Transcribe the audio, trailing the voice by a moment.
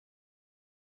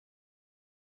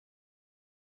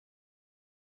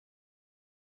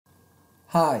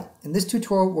Hi, in this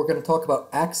tutorial we're going to talk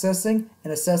about accessing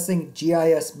and assessing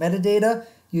GIS metadata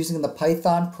using the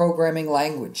Python programming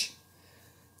language.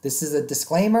 This is a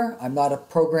disclaimer. I'm not a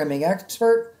programming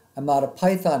expert. I'm not a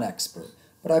Python expert.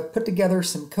 But I've put together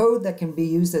some code that can be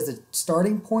used as a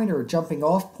starting point or a jumping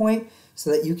off point so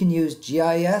that you can use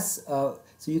GIS, so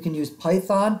you can use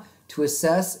Python to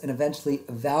assess and eventually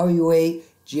evaluate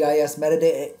GIS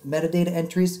metadata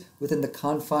entries within the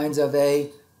confines of a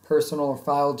personal or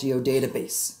file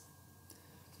geodatabase.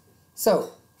 So,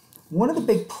 one of the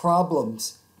big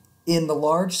problems in the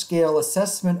large-scale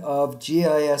assessment of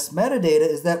GIS metadata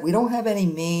is that we don't have any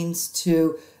means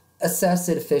to assess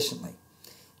it efficiently.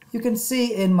 You can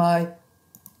see in my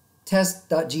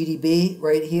test.gdb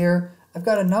right here, I've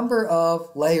got a number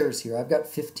of layers here. I've got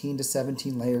 15 to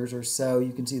 17 layers or so.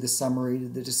 You can see the summary,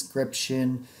 the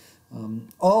description,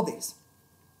 all these.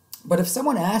 But if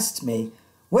someone asked me,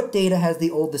 what data has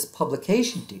the oldest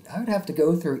publication date? I would have to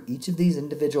go through each of these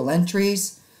individual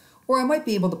entries, or I might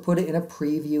be able to put it in a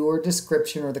preview or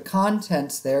description or the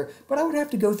contents there, but I would have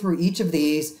to go through each of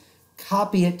these,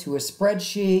 copy it to a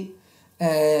spreadsheet,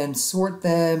 and sort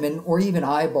them, or even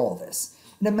eyeball this.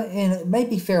 And it might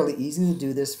be fairly easy to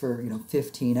do this for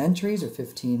 15 entries or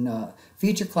 15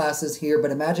 feature classes here,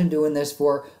 but imagine doing this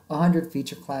for 100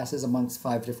 feature classes amongst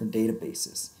 5 different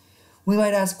databases. We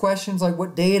might ask questions like,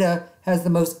 what data has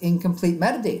the most incomplete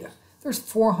metadata? There's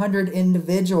 400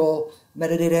 individual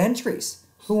metadata entries.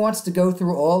 Who wants to go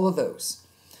through all of those?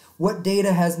 What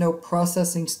data has no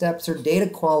processing steps or data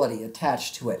quality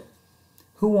attached to it?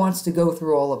 Who wants to go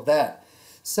through all of that?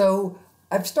 So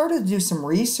I've started to do some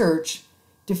research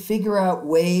to figure out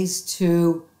ways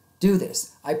to do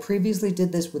this. I previously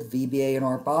did this with VBA and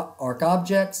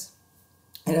ArcObjects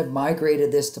and have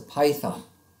migrated this to Python.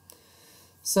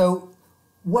 So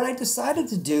what I decided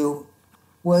to do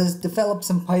was develop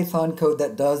some Python code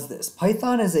that does this.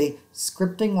 Python is a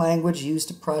scripting language used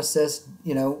to process,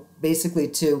 basically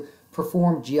to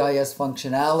perform GIS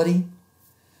functionality.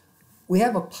 We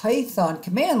have a Python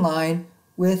command line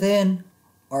within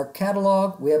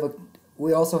ArcCatalog.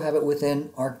 We also have it within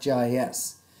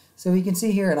ArcGIS. So you can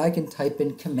see here, and I can type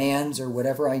in commands or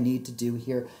whatever I need to do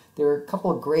here. There are a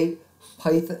couple of great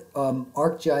Python,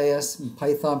 ArcGIS and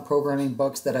Python programming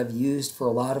books that I've used for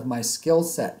a lot of my skill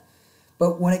set.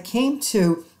 But when it came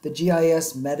to the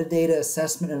GIS metadata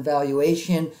assessment and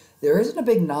evaluation, there isn't a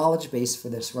big knowledge base for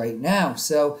this right now.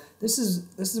 So this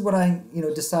is what I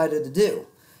decided to do.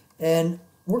 And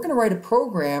we're going to write a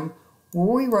program where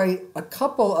we write a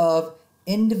couple of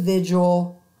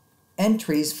individual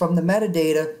entries from the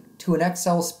metadata to an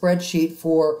Excel spreadsheet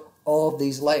for all of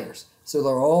these layers. So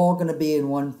they're all going to be in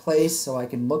one place, so I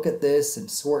can look at this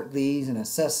and sort these and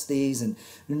assess these and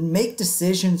make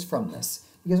decisions from this.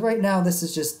 Because right now this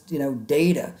is just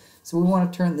data. So we want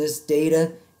to turn this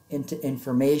data into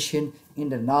information,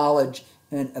 into knowledge,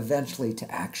 and eventually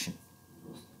to action.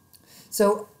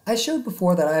 So I showed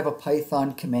before that I have a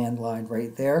Python command line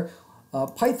right there.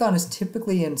 Python is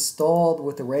typically installed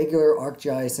with a regular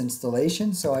ArcGIS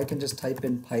installation, so I can just type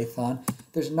in Python.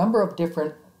 There's a number of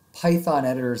different Python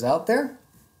editors out there.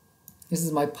 This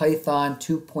is my Python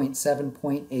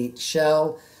 2.7.8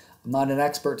 shell. I'm not an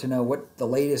expert to know what the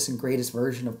latest and greatest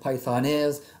version of Python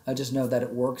is. I just know that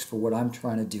it works for what I'm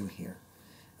trying to do here.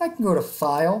 I can go to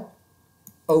File,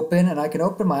 Open, and I can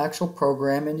open my actual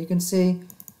program, and you can see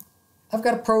I've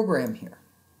got a program here.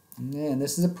 And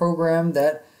this is a program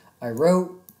that I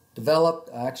wrote, developed.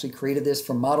 I actually created this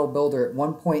from Model Builder at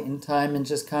one point in time and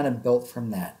just kind of built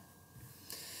from that.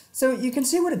 So you can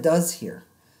see what it does here.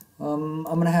 I'm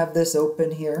going to have this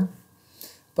open here.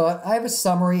 But I have a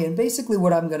summary, and basically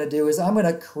what I'm going to do is I'm going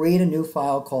to create a new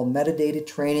file called metadata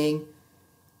training.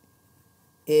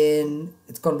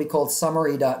 It's going to be called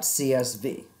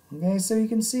summary.csv. Okay, so you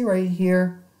can see right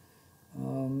here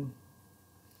under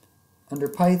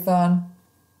Python,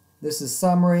 this is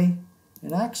summary.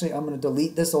 And actually, I'm going to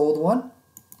delete this old one.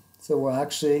 So we'll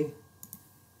actually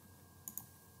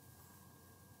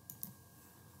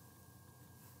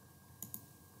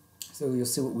you'll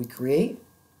see what we create.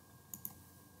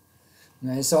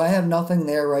 Okay, so I have nothing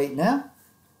there right now.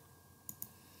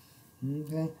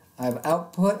 Okay, I have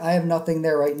output. I have nothing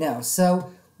there right now.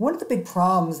 So one of the big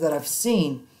problems that I've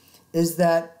seen is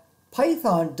that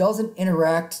Python doesn't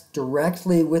interact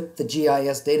directly with the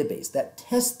GIS database, that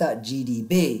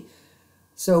test.gdb.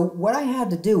 So what I had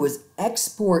to do was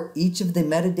export each of the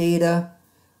metadata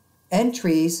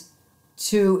entries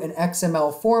to an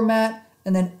XML format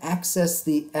and then access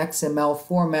the XML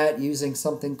format using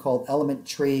something called element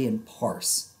tree and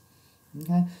parse.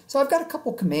 Okay, so I've got a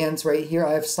couple commands right here.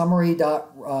 I have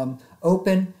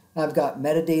summary.open, I've got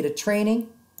metadata training,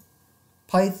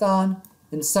 Python,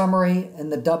 and summary,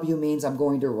 and the W means I'm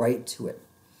going to write to it.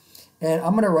 And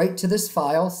I'm going to write to this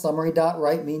file.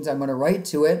 Summary.write means I'm going to write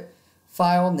to it.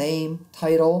 File name,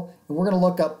 title, and we're going to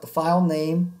look up the file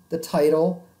name, the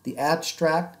title, the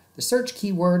abstract, the search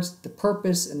keywords, the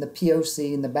purpose, and the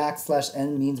POC, and the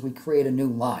 \n means we create a new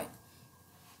line.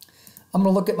 I'm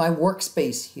going to look at my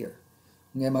workspace here.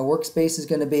 Okay, my workspace is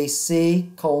going to be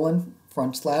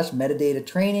C:\metadata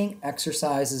training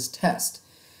exercises test.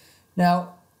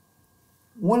 Now,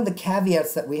 one of the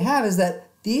caveats that we have is that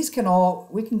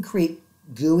we can create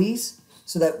GUIs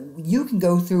so that you can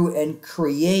go through and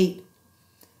create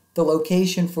the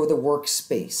location for the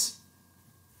workspace,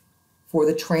 for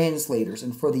the translators,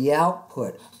 and for the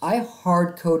output. I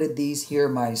hard-coded these here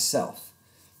myself.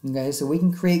 Okay, so we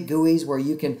can create GUIs where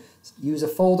you can use a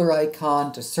folder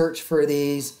icon to search for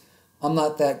these. I'm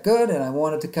not that good, and I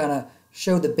wanted to kind of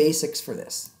show the basics for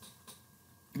this.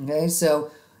 Okay,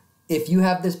 so if you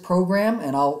have this program,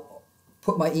 and I'll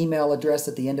put my email address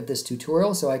at the end of this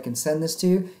tutorial so I can send this to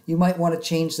you, you might want to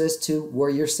change this to where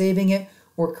you're saving it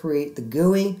or create the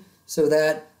GUI so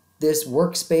that this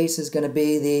workspace is going to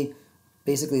be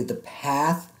basically the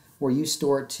path where you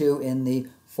store it to in the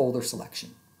folder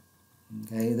selection.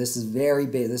 Okay, this is very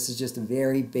big. This is just a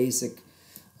very basic,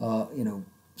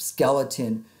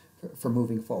 skeleton for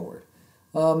moving forward.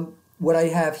 What I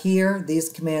have here, these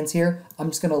commands here, I'm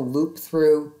just going to loop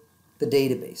through the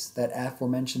database, that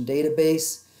aforementioned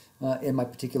database in my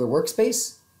particular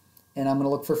workspace, and I'm going to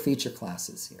look for feature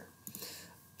classes here.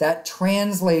 That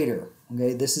translator,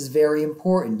 okay, this is very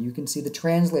important. You can see the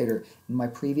translator. In my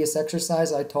previous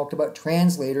exercise, I talked about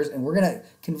translators, and we're going to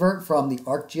convert from the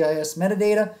ArcGIS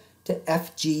metadata to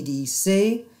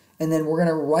FGDC, and then we're going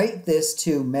to write this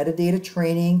to metadata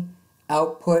training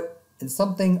output and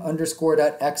something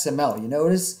 _.xml. You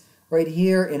notice right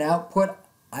here in output,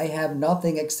 I have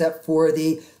nothing except for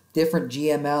the different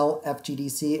GML,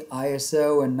 FGDC,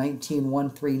 ISO, and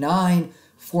 19139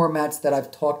 formats that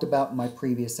I've talked about in my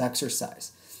previous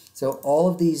exercise. So all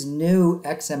of these new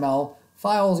XML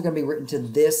files are going to be written to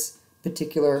this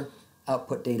particular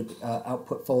output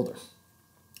folder.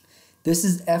 This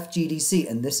is FGDC,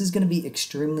 and this is going to be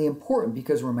extremely important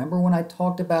because remember when I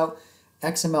talked about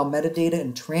XML metadata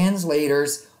and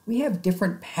translators, we have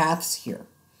different paths here.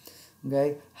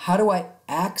 Okay, how do I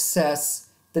access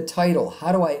the title?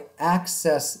 How do I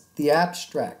access the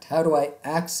abstract? How do I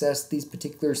access these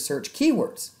particular search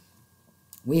keywords?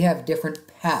 We have different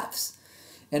paths.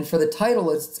 And for the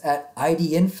title, it's at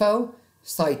ID info,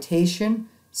 citation,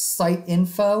 site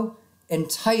info, and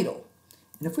title.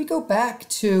 And if we go back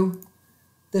to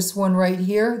this one right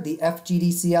here, the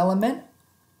FGDC element,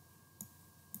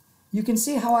 you can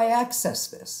see how I access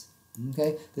this.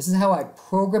 Okay, this is how I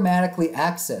programmatically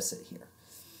access it here.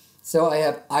 So I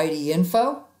have ID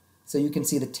info, so you can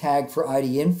see the tag for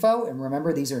ID info, and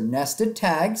remember these are nested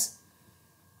tags.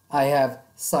 I have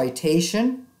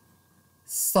citation,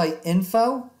 site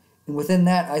info, and within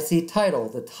that I see title.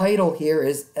 The title here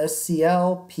is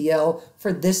SCL, PL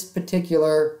for this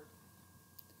particular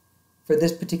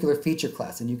feature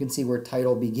class, and you can see where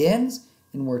title begins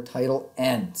and where title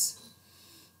ends.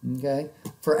 Okay,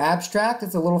 for abstract,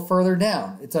 it's a little further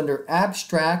down. It's under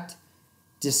abstract,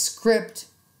 descript,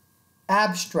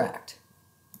 abstract.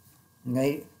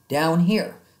 Okay, down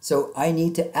here. So I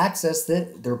need to access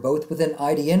that. They're both within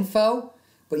ID info,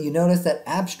 but you notice that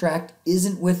abstract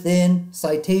isn't within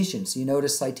citation. So you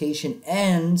notice citation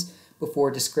ends before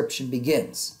description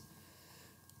begins.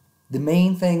 The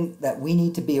main thing that we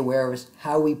need to be aware of is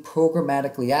how we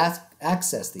programmatically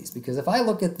access these. Because if I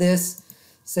look at this,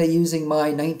 say using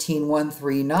my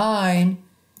 19139,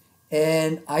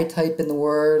 and I type in the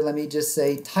word, let me just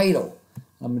say title.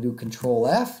 I'm going to do Control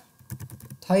F,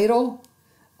 title.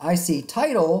 I see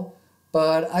title,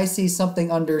 but I see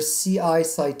something under CI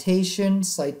citation,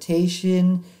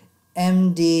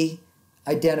 MD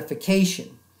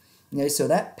identification. Okay, so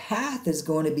that path is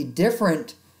going to be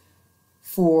different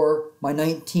for my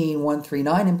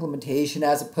 19139 implementation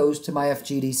as opposed to my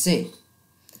FGDC.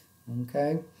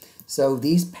 Okay, so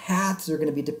these paths are going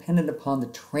to be dependent upon the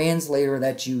translator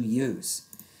that you use.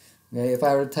 Okay, if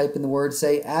I were to type in the word,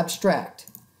 say abstract,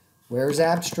 where's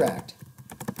abstract?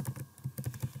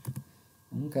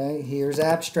 Okay, here's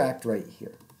abstract right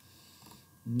here.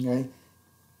 Okay,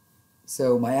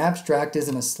 so my abstract is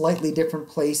in a slightly different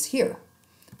place here.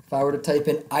 If I were to type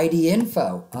in ID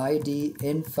info,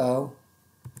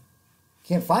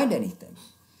 can't find anything.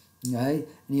 Okay,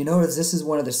 and you notice this is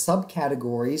one of the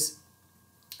subcategories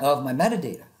of my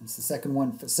metadata. It's the second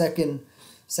one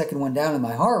down in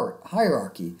my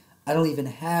hierarchy. I don't even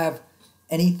have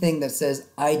anything that says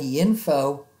ID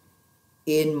info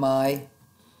in my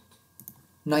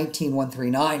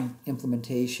 19139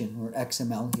 implementation or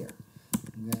XML here.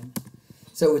 Okay?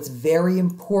 So it's very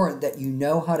important that you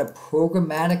know how to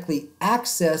programmatically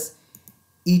access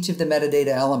each of the metadata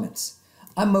elements.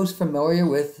 I'm most familiar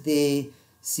with the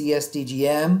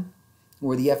CSDGM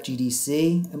or the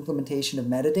FGDC implementation of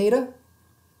metadata.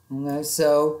 Okay?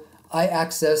 So I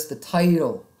access the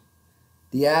title,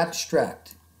 the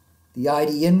abstract, the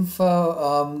ID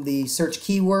info, the search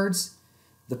keywords,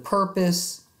 the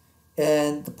purpose,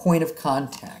 and the point of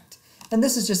contact. And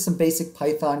this is just some basic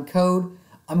Python code.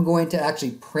 I'm going to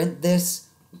actually print this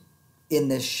in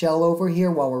this shell over here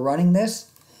while we're running this.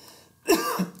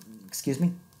 Excuse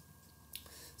me.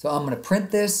 So I'm going to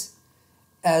print this,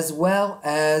 as well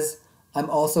as I'm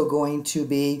also going to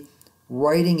be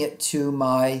writing it to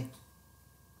my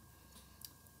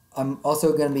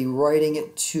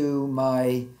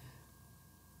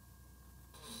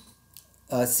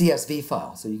CSV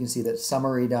file. So you can see that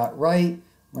summary.write. I'm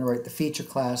going to write the feature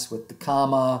class with the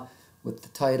comma, with the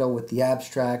title, with the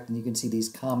abstract, and you can see these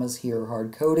commas here are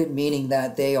hard-coded, meaning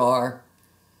that they are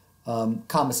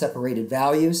comma-separated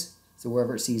values. So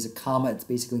wherever it sees a comma, it's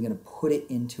basically going to put it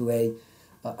into a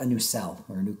new cell,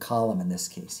 or a new column in this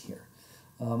case here.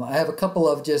 I have a couple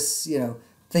of just,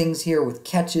 things here with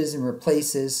catches and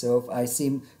replaces. So if I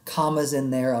see commas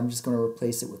in there, I'm just going to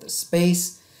replace it with a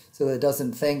space so that it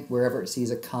doesn't think wherever it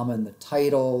sees a comma in the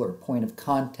title or point of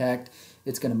contact,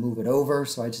 it's going to move it over.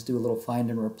 So I just do a little find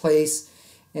and replace.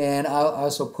 And I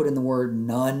also put in the word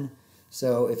none.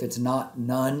 So if it's not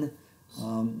none,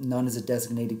 none is a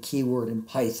designated keyword in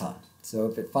Python. So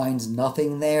if it finds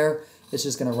nothing there, it's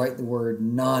just going to write the word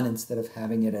none instead of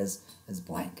having it as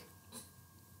blank.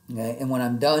 Okay, and when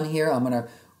I'm done here, I'm going to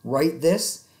write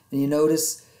this, and you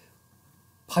notice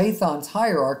Python's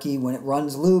hierarchy when it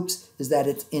runs loops is that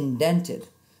it's indented.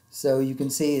 So you can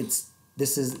see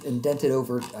this is indented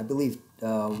over, I believe,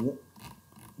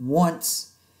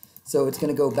 once. So it's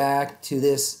going to go back to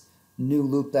this new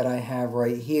loop that I have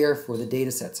right here for the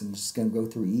datasets. I'm just going to go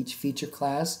through each feature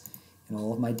class in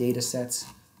all of my datasets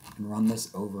and run this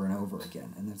over and over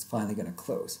again, and it's finally going to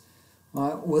close.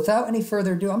 Without any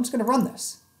further ado, I'm just going to run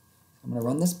this. I'm going to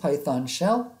run this Python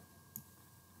shell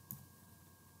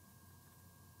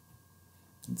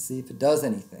and see if it does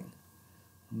anything.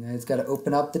 Okay, it's got to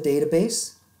open up the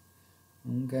database.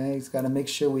 Okay, it's got to make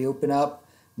sure we open up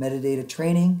metadata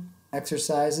training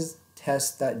exercises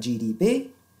test.gdb,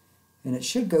 and it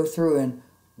should go through and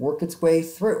work its way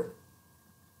through.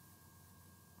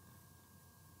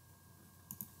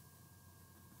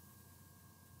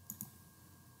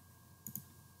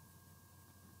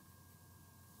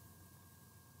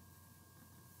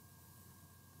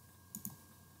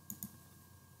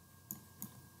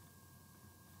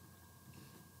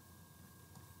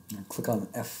 Click on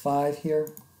F5 here,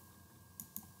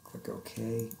 click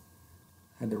OK.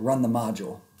 I had to run the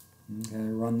module. Okay,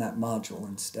 run that module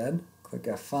instead. Click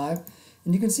F5,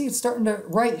 and you can see it's starting to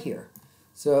write here.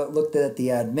 So it looked at the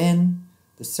admin,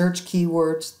 the search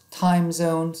keywords, time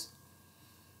zones.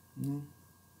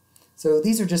 So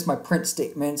these are just my print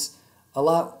statements. A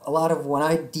lot of when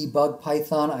I debug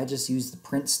Python, I just use the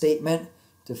print statement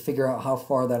to figure out how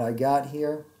far that I got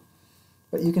here.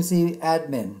 But you can see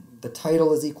admin. The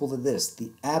title is equal to this,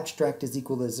 the abstract is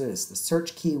equal to this, the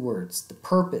search keywords, the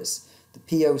purpose, the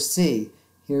POC,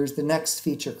 here's the next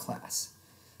feature class.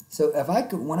 So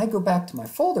when I go back to my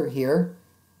folder here,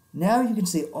 now you can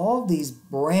see all these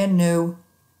brand new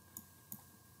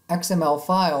XML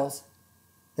files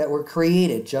that were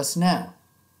created just now.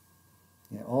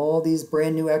 Yeah, all these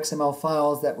brand new XML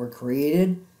files that were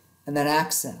created and then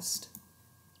accessed.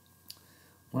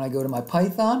 When I go to my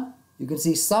Python, you can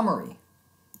see summary.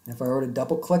 If I were to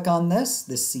double click on this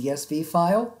CSV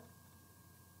file,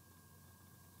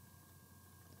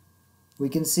 we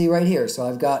can see right here. So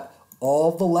I've got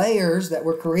all the layers that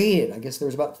were created. I guess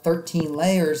there's about 13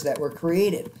 layers that were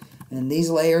created. And these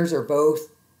layers are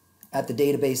both at the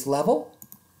database level,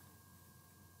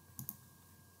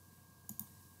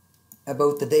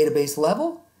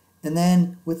 and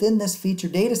then within this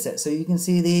featured dataset. So you can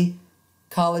see the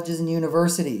colleges and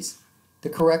universities, the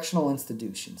correctional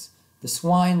institutions, the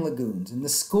swine lagoons, and the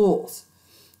schools.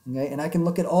 Okay, and I can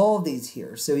look at all of these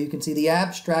here. So you can see the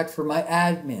abstract for my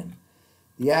admin,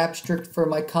 the abstract for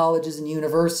my colleges and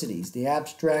universities, the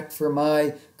abstract for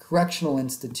my correctional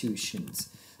institutions,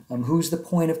 who's the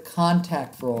point of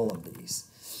contact for all of these.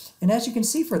 And as you can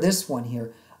see for this one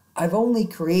here, I've only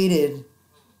created,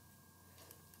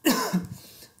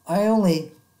 I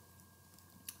only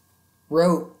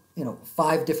wrote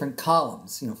 5 different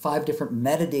columns, 5 different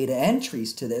metadata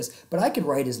entries to this, but I could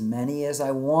write as many as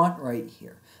I want right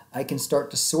here. I can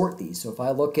start to sort these. So if I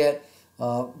look at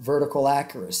vertical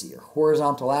accuracy or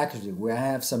horizontal accuracy, where I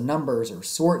have some numbers or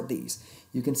sort these.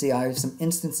 You can see I have some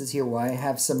instances here where I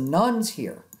have some nones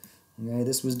here. Okay,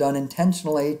 this was done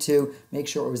intentionally to make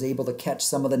sure it was able to catch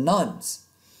some of the nones.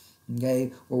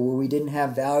 Okay, or where we didn't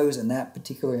have values in that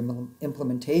particular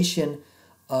implementation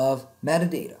of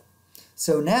metadata.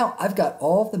 So now I've got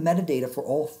all the metadata for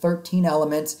all 13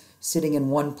 elements sitting in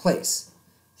one place.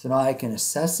 So now I can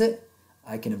assess it,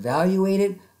 I can evaluate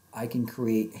it, I can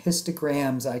create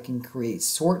histograms, I can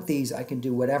sort these, I can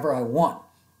do whatever I want.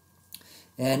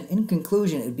 And in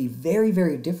conclusion, it would be very,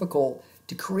 very difficult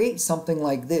to create something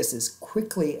like this as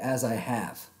quickly as I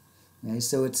have. Okay,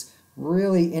 so it's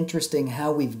really interesting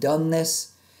how we've done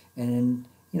this, and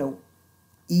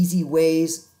easy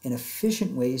ways and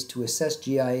efficient ways to assess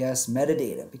GIS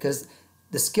metadata, because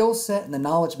the skill set and the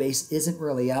knowledge base isn't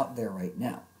really out there right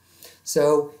now.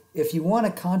 So if you want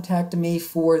to contact me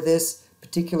for this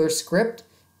particular script,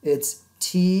 it's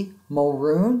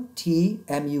tmulroon,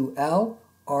 TMULROON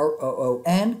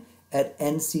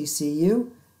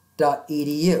 @nccu.edu.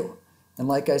 And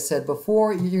like I said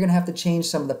before, you're going to have to change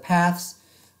some of the paths,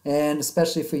 and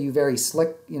especially for you very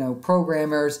slick,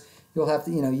 programmers, you'll have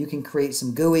to, you can create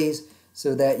some GUIs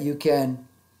so that you can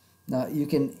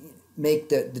make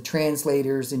the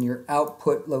translators in your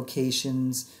output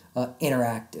locations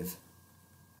interactive.